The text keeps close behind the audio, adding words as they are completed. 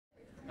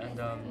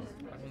I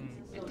mean,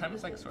 time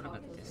is like sort of a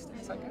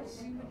distance, I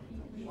guess.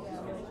 The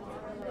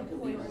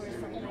point where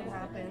something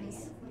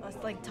happens,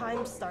 like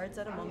time starts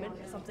at a moment,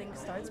 something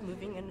starts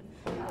moving, and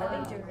I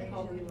think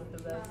duration is the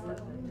best.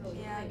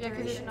 Yeah, Yeah,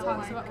 because it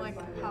talks about like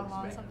how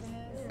long something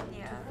is.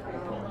 Yeah,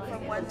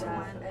 from 1 to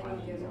 1.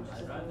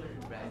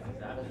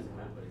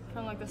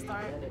 From like the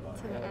start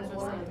to the end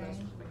of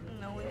something.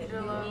 No, we need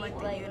to learn like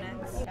the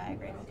units.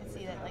 Diagram, you can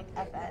see that like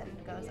Fn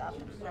goes up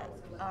and that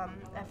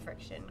F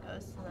friction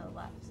goes to the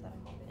left, so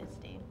it's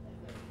D.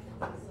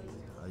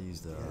 I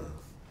use the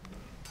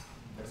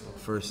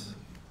first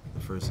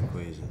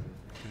equation.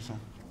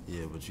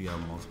 Yeah, but you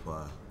gotta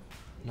multiply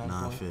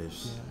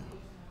 9/5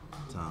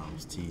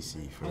 times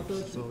TC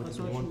first. So it's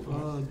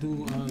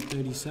do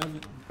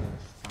 37.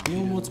 You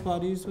don't multiply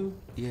these two?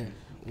 Yeah,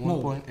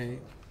 1.8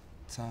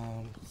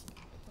 times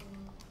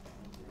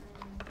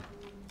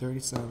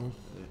 37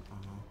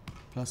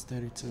 plus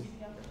 32.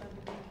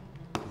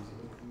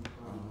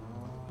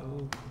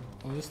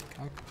 Oh, it's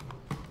calculated.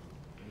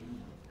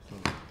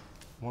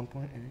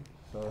 1.8.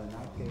 So in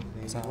that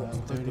case, times put the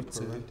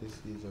 32.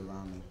 parentheses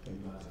around the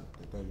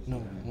 37. No,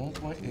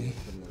 1.8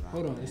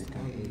 Hold on, it's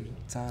calculated.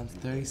 times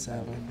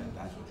 37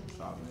 That's what you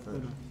solving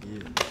first.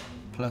 Yeah,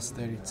 plus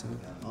 32. I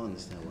don't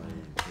understand why they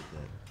didn't put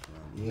that.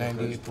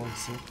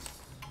 98.6,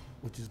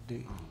 which is D.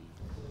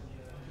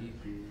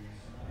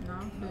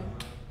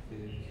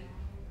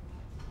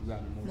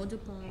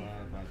 Multiply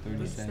by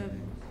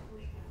 37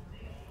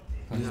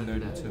 plus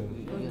 32.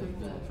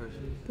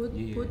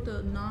 Put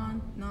the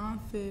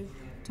non-fifth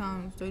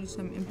times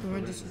 37 in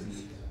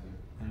parentheses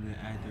And then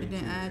add 32. and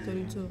then add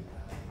 32.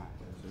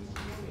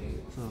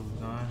 So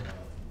 9.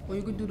 Or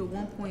you could do the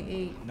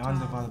 1.8 9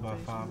 divided by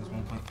 5 is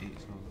 1.8.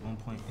 So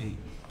 1.8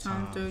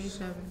 times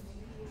 37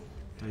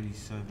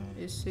 37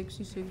 is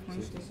 66.6.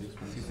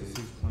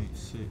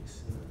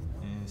 66.6.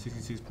 And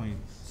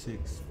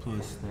 66.6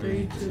 plus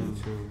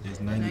 32 is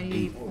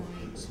 98.6.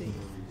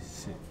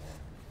 98.6.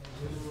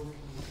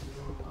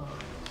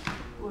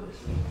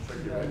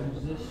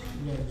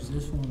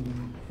 This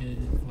one is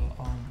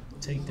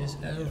take this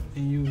L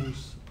and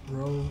use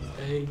row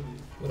A,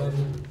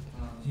 whatever.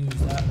 Use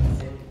that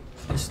one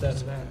instead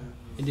of that,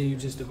 and then you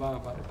just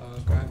divide by the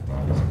gravity.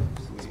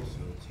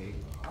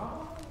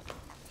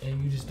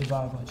 And you just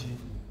divide by G.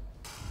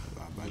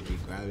 By G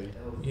gravity.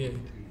 Yeah.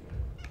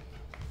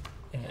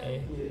 And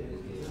A.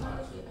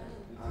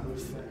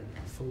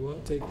 For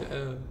what? Take the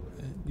L.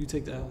 You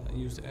take the L and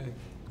use the A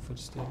for the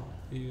step.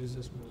 You use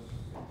this one.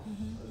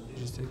 You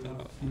just take that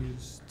out.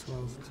 Use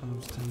 12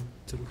 times 10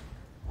 to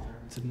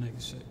the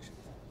negative 6.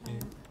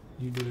 And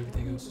you do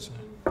everything else the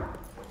same.